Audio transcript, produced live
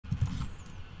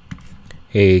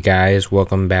Hey guys,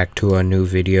 welcome back to a new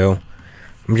video.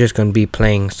 I'm just going to be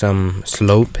playing some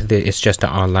Slope. It's just an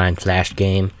online flash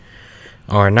game.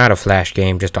 Or not a flash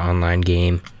game, just an online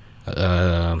game.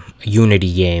 A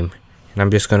Unity game. And I'm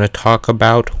just going to talk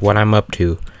about what I'm up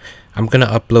to. I'm going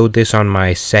to upload this on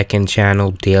my second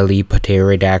channel, D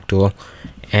Pterodactyl.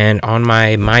 And on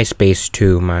my MySpace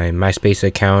too, my MySpace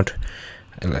account.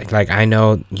 Like I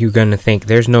know you're going to think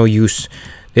there's no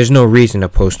reason to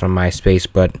post on MySpace,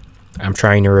 but I'm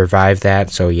trying to revive that,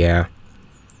 so yeah.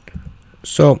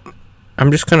 So,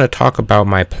 I'm just going to talk about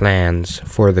my plans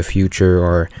for the future,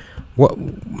 or what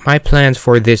my plans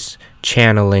for this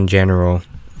channel in general.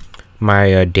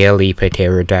 My daily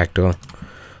Pterodactyl.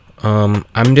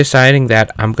 I'm deciding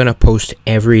that I'm going to post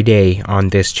every day on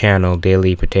this channel,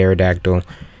 Daily Pterodactyl.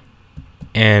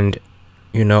 And,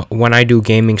 you know, when I do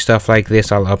gaming stuff like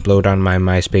this, I'll upload on my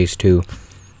MySpace too.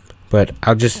 But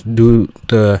I'll just do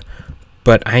the...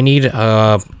 But I need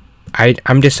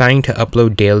I'm deciding to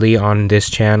upload daily on this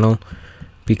channel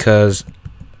because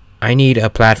I need a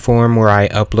platform where I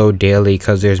upload daily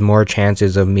because there's more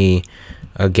chances of me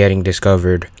getting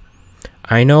discovered.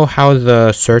 I know how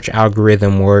the search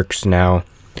algorithm works now,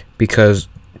 because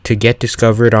to get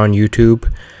discovered on YouTube,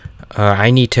 I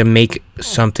need to make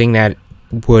something that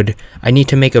I need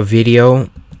to make a video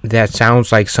that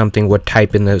sounds like something would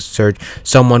type in the search.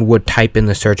 Someone would type in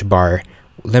the search bar.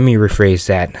 Let me rephrase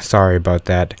that. Sorry about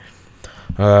that.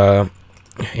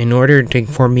 In order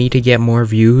for me to get more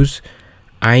views,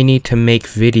 I need to make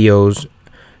videos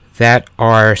that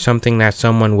are something that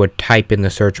someone would type in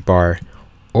the search bar,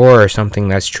 or something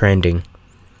that's trending.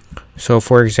 So,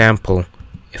 for example,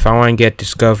 if I want to get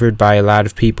discovered by a lot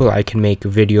of people, I can make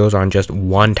videos on just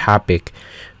one topic.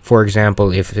 For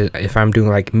example, if I'm doing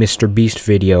like Mr. Beast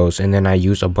videos and then I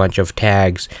use a bunch of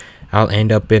tags, I'll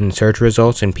end up in search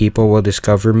results and people will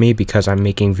discover me because I'm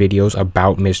making videos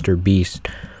about Mr. Beast.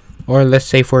 Or let's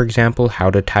say, for example, how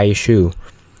to tie a shoe.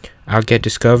 I'll get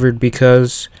discovered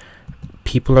because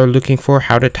people are looking for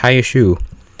how to tie a shoe.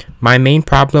 My main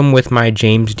problem with my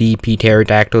James D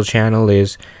Pterodactyl channel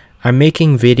is I'm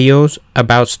making videos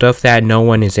about stuff that no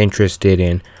one is interested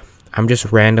in. I'm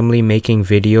just randomly making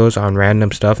videos on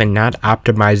random stuff and not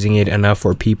optimizing it enough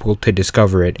for people to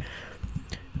discover it.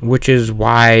 Which is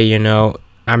why, you know,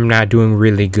 I'm not doing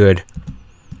really good.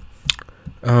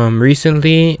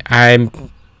 Recently, I've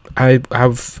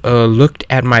looked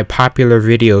at my popular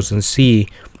videos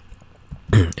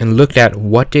and looked at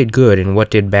what did good and what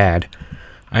did bad.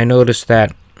 I noticed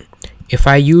that if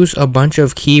I use a bunch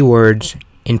of keywords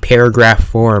in paragraph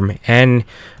form and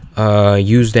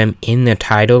use them in the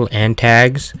title and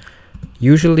tags,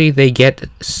 usually they get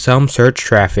some search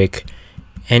traffic.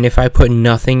 And if I put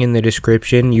nothing in the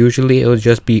description, usually it'll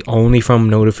just be only from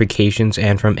notifications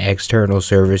and from external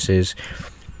services.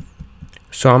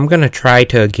 So I'm going to try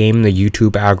to game the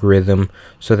YouTube algorithm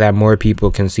so that more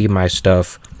people can see my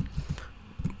stuff.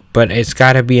 But it's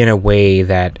got to be in a way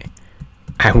that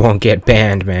I won't get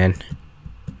banned, man.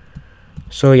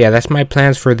 So yeah, that's my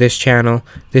plans for this channel.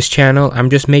 This channel, I'm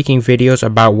just making videos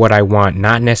about what I want,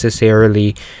 not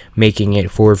necessarily making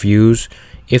it for views.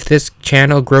 If this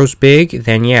channel grows big,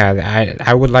 then yeah,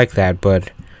 I would like that,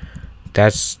 but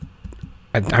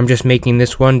I'm just making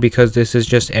this one because this is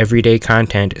just everyday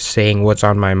content saying what's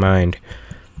on my mind.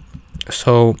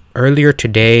 So earlier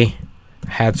today,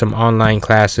 I had some online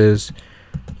classes.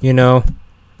 You know,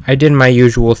 I did my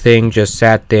usual thing, just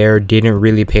sat there, didn't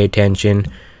really pay attention.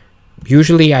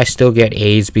 Usually I still get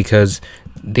A's because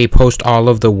they post all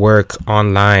of the work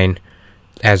online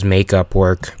as makeup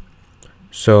work.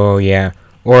 So yeah.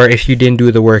 Or if you didn't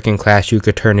do the work in class, you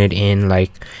could turn it in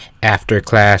like after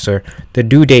class, or the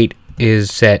due date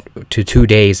is set to 2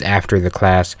 days after the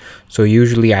class. So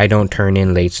usually I don't turn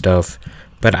in late stuff,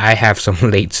 but I have some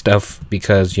late stuff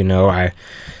because, you know, I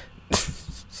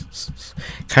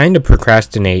kind of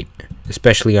procrastinate,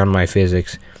 especially on my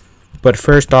physics. But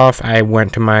first off, I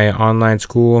went to my online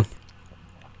school.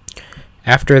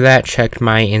 After that, checked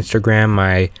my Instagram,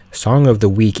 my Song of the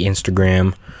Week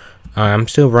Instagram. I'm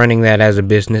still running that as a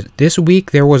business. This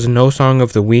week, there was no Song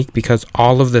of the Week because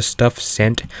all of the stuff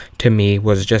sent to me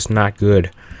was just not good.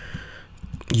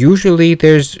 Usually,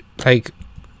 there's like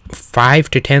 5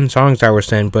 to 10 songs that were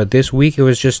sent, but this week it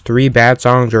was just 3 bad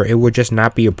songs, or it would just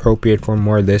not be appropriate for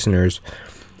more listeners.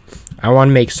 I want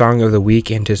to make Song of the Week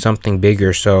into something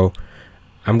bigger, so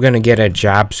I'm going to get a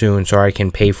job soon so I can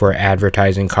pay for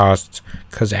advertising costs,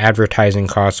 because advertising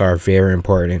costs are very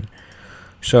important.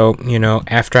 So, you know,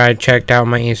 after I checked out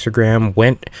my Instagram,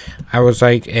 I was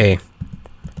like, hey,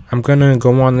 I'm going to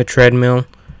go on the treadmill,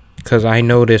 because I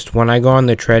noticed when I go on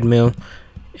the treadmill,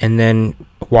 and then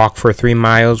walk for 3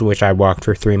 miles, which I walked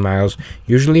for 3 miles.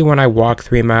 Usually when I walk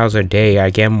 3 miles a day, I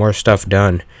get more stuff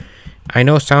done. I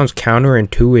know it sounds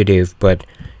counterintuitive, but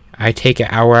I take an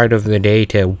hour out of the day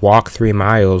to walk 3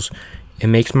 miles. It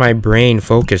makes my brain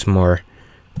focus more,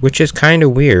 which is kind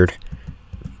of weird.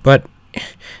 But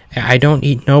I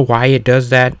don't know why it does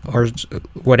that or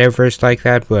whatever it's like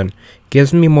that, but it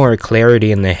gives me more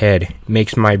clarity in the head. It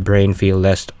makes my brain feel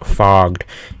less fogged,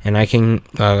 and I can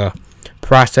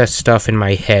process stuff in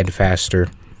my head faster.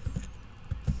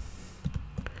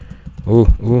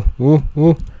 Ooh.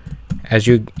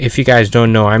 If you guys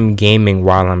don't know, I'm gaming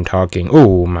while I'm talking.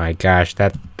 Oh my gosh,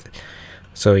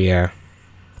 so yeah.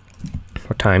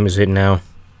 What time is it now?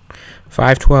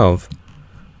 5:12.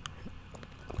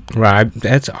 Right,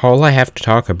 that's all I have to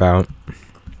talk about.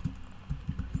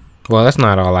 Well, that's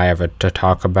not all I have to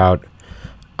talk about.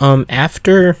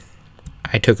 After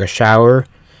I took a shower,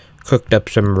 cooked up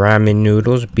some ramen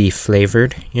noodles, beef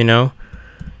flavored, you know.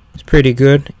 It's pretty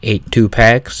good. Ate 2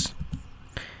 packs.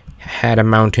 Had a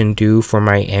Mountain Dew for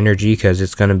my energy because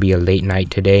it's going to be a late night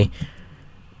today.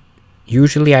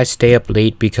 Usually I stay up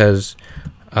late because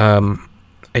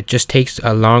it just takes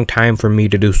a long time for me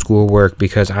to do schoolwork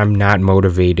because I'm not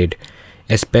motivated,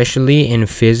 especially in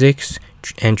physics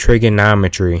and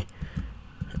trigonometry.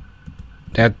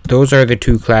 Those are the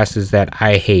 2 classes that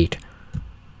I hate.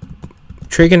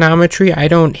 Trigonometry, I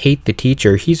don't hate the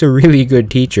teacher. He's a really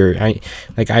good teacher.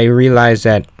 I realize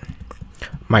that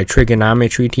my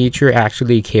trigonometry teacher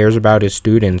actually cares about his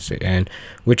students, and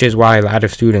which is why a lot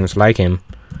of students like him.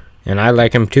 And I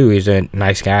like him too. He's a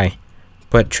nice guy.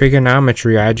 But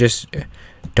trigonometry, I just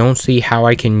don't see how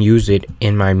I can use it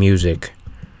in my music.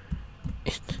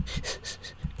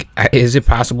 Is it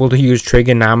possible to use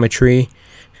trigonometry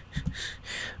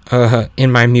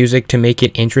in my music to make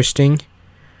it interesting?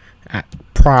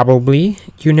 Probably.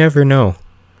 You never know.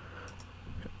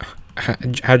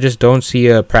 I just don't see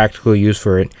a practical use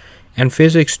for it. And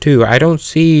physics too. I don't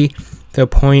see the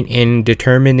point in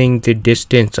determining the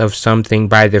distance of something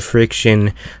by the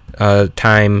friction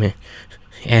time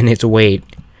and its weight.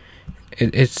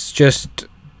 It's just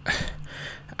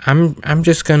I'm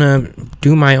just gonna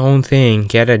do my own thing,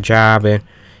 get a job, and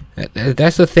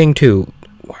that's the thing too.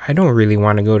 I don't really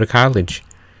want to go to college.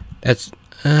 That's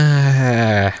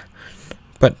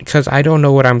but because I don't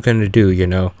know what I'm gonna do, you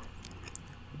know.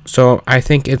 So I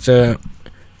think it's a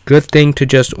good thing to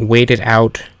just wait it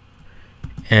out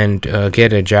and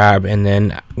get a job, and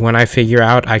then when I figure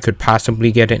out I could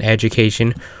possibly get an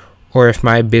education, or if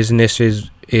my business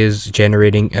is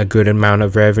generating a good amount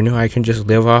of revenue, I can just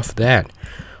live off that.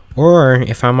 Or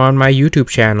if I'm on my YouTube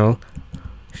channel,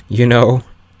 you know,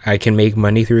 I can make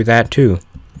money through that too.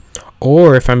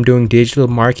 Or if I'm doing digital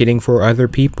marketing for other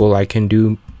people, I can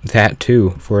do that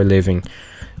too for a living.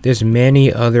 There's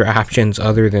many other options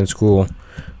other than school,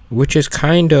 which is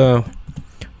kind of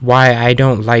why I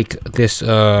don't like this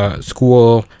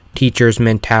school teacher's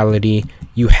mentality.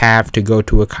 You have to go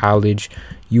to a college,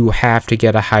 you have to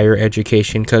get a higher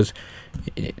education, because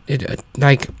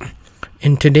like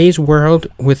in today's world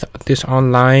with this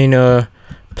online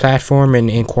platform and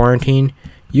in quarantine,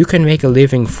 you can make a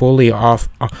living fully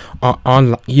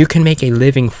you can make a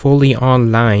living fully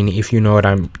online if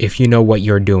you know what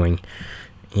you're doing.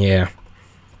 Yeah,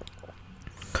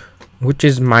 which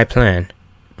is my plan,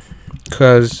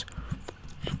 because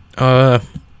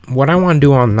what I want to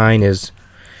do online is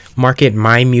market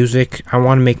my music. I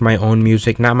want to make my own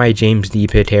music, not my James D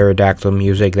Pterodactyl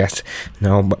music.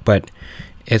 But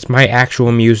it's my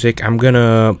actual music. I'm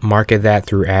gonna market that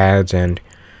through ads and,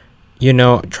 you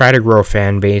know, try to grow a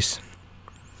fan base.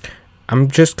 I'm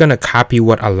just gonna copy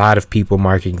what a lot of people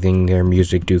marketing their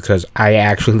music do, because I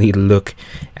actually look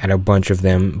at a bunch of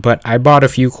them. But I bought a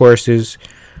few courses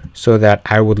so that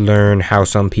I would learn how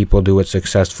some people do it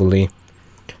successfully.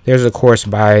 There's a course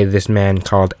by this man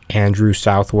called Andrew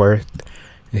Southworth.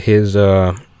 His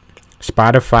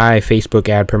Spotify Facebook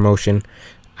ad promotion.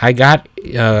 I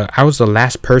was the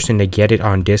last person to get it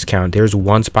on discount. There's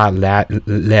one spot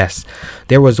less.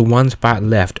 There was one spot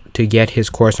left to get his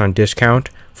course on discount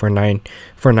for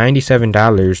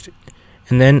 $97,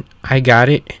 and then I got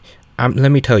it.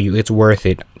 Let me tell you, it's worth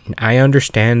it. I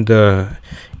understand the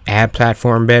ad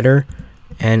platform better,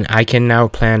 and I can now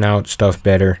plan out stuff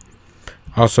better.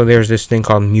 Also, there's this thing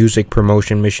called Music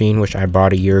Promotion Machine, which I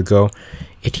bought a year ago.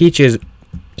 It teaches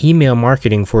email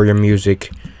marketing for your music.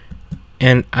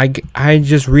 And I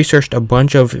just researched a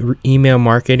bunch of email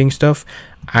marketing stuff.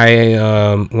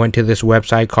 I went to this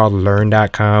website called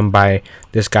learn.com by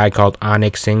this guy called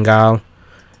Onyx Singal.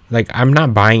 Like, I'm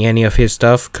not buying any of his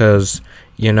stuff because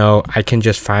you know, I can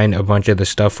just find a bunch of the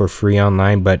stuff for free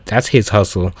online, but that's his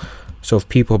hustle. So if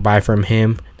people buy from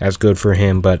him, that's good for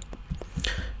him. But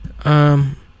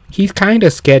he's kind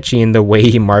of sketchy in the way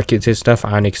he markets his stuff,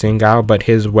 Onyx Singal, but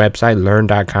his website,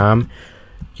 learn.com,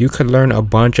 you could learn a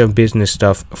bunch of business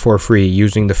stuff for free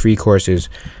using the free courses.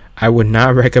 I would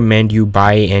not recommend you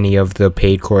buy any of the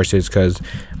paid courses because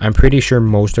I'm pretty sure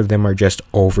most of them are just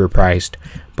overpriced.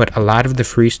 But a lot of the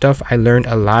free stuff, I learned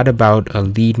a lot about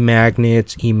lead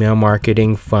magnets, email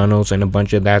marketing, funnels, and a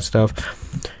bunch of that stuff.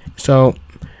 So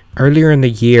earlier in the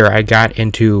year, I got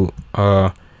into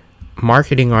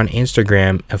marketing on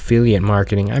Instagram, affiliate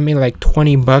marketing. I made like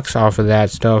 20 bucks off of that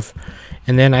stuff.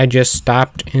 And then I just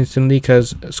stopped instantly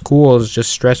because school is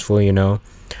just stressful, you know.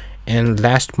 And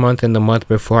last month and the month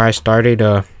before, I started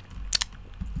a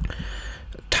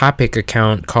topic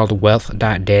account called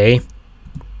wealth.day.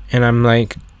 And I'm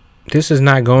like, this is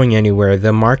not going anywhere.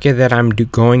 The market that I'm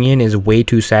going in is way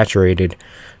too saturated.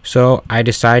 So I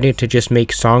decided to just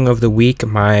make Song of the Week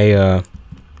my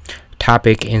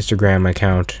topic Instagram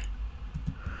account.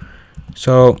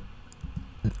 So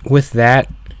with that,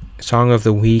 Song of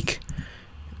the Week,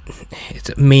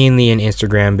 it's mainly an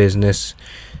Instagram business.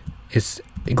 It's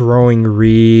growing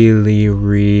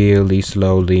really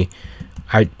slowly.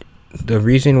 The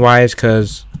reason why is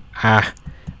because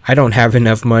I don't have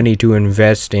enough money to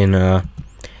invest in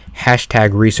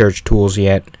hashtag research tools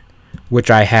yet, which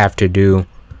I have to do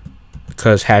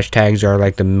because hashtags are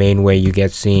like the main way you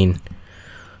get seen.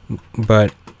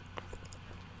 But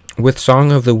with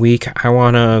Song of the Week, I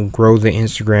want to grow the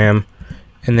Instagram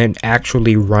and then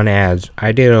actually run ads.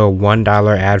 I did a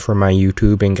 $1 ad for my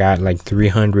YouTube and got like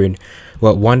 300,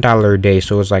 well, $1 a day,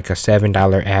 so it was like a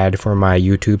 $7 ad for my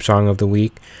YouTube Song of the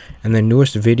Week. And the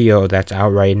newest video that's out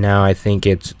right now, I think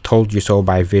it's Told You So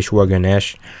by Vishwa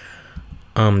Ganesh.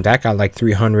 That got like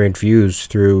 300 views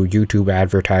through YouTube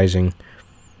advertising.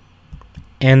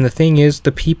 And the thing is,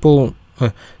 the people,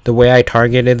 the way I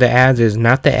targeted the ads is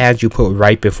not the ads you put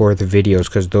right before the videos,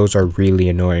 because those are really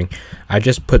annoying. I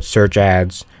just put search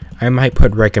ads. I might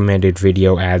put recommended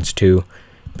video ads too,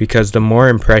 because the more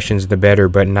impressions the better,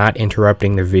 but not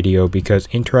interrupting the video, because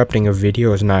interrupting a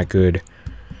video is not good.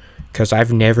 Because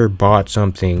I've never bought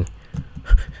something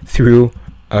through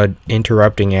a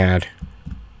interrupting ad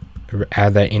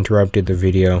that interrupted the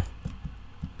video.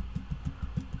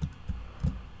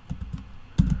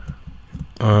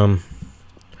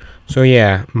 So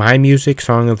yeah, my music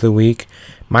Song of the Week.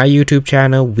 My YouTube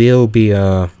channel will be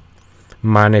a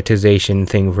monetization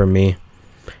thing for me.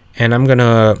 And I'm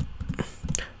gonna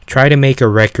try to make a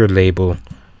record label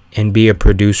and be a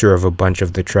producer of a bunch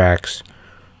of the tracks.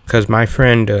 Because my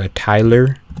friend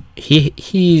Tyler,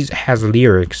 he has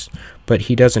lyrics, but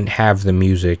he doesn't have the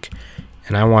music.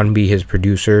 And I want to be his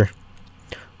producer.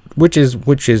 Which is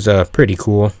pretty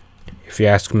cool, if you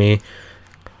ask me.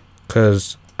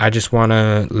 Because I just want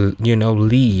to, you know,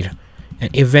 lead.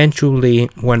 And eventually,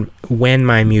 when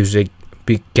my music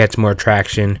gets more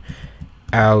traction,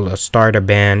 I'll start a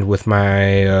band with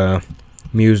my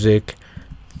music.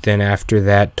 Then after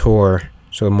that, tour,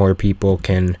 so more people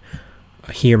can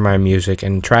hear my music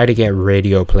and try to get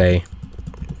radio play.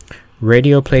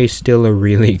 Radio play is still a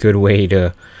really good way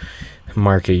to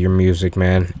market your music,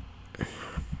 man.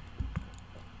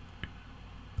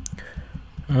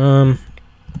 But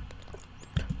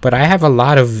I have a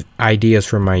lot of ideas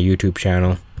for my YouTube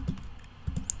channel.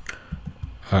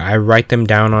 I write them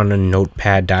down on a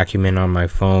notepad document on my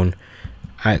phone.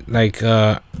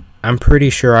 I'm pretty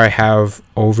sure I have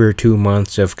over 2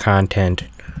 months of content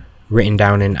written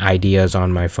down in ideas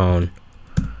on my phone.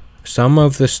 Some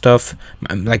of the stuff,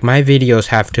 like my videos,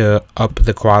 have to up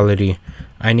the quality.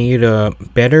 I need a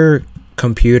better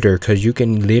computer because you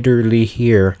can literally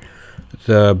hear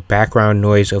the background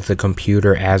noise of the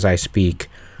computer as I speak,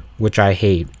 which I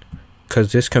hate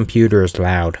because this computer is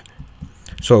loud.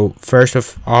 So first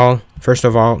of all,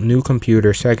 new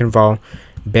computer. Second of all,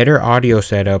 better audio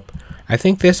setup. I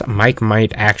think this mic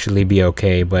might actually be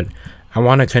okay, but I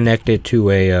want to connect it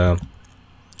to a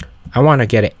I want to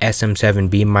get an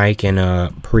SM7B mic and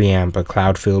a preamp, a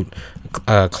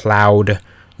cloud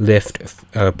lift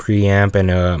preamp,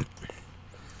 and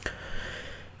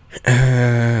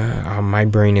my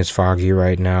brain is foggy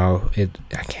right now.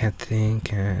 I can't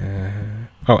think.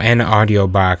 Oh, and an audio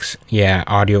box. Yeah,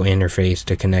 audio interface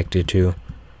to connect it to.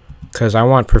 Cause I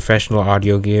want professional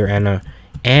audio gear and a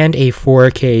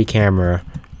 4K camera,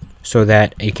 so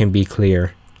that it can be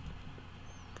clear.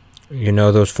 You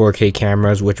know those 4K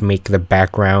cameras which make the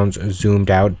backgrounds zoomed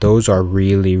out? Those are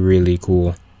really, really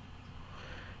cool.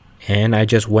 And I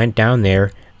just went down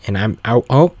there and I'm out.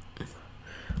 Oh,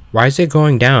 Why is it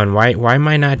going down? Why am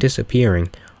I not disappearing?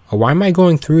 Or why am I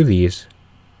going through these?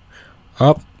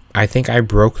 Oh, I think I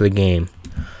broke the game.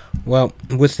 Well,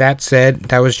 with that said,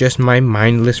 that was just my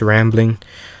mindless rambling.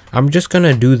 I'm just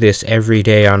gonna do this every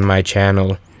day on my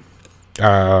channel.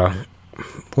 Well,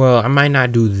 I might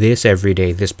not do this every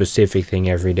day, this specific thing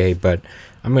every day, but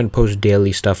I'm gonna post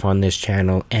daily stuff on this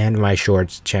channel and my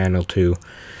shorts channel too.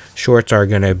 Shorts are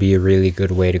gonna be a really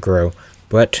good way to grow.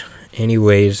 But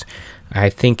anyways, I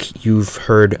think you've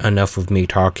heard enough of me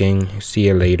talking. See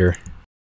you later.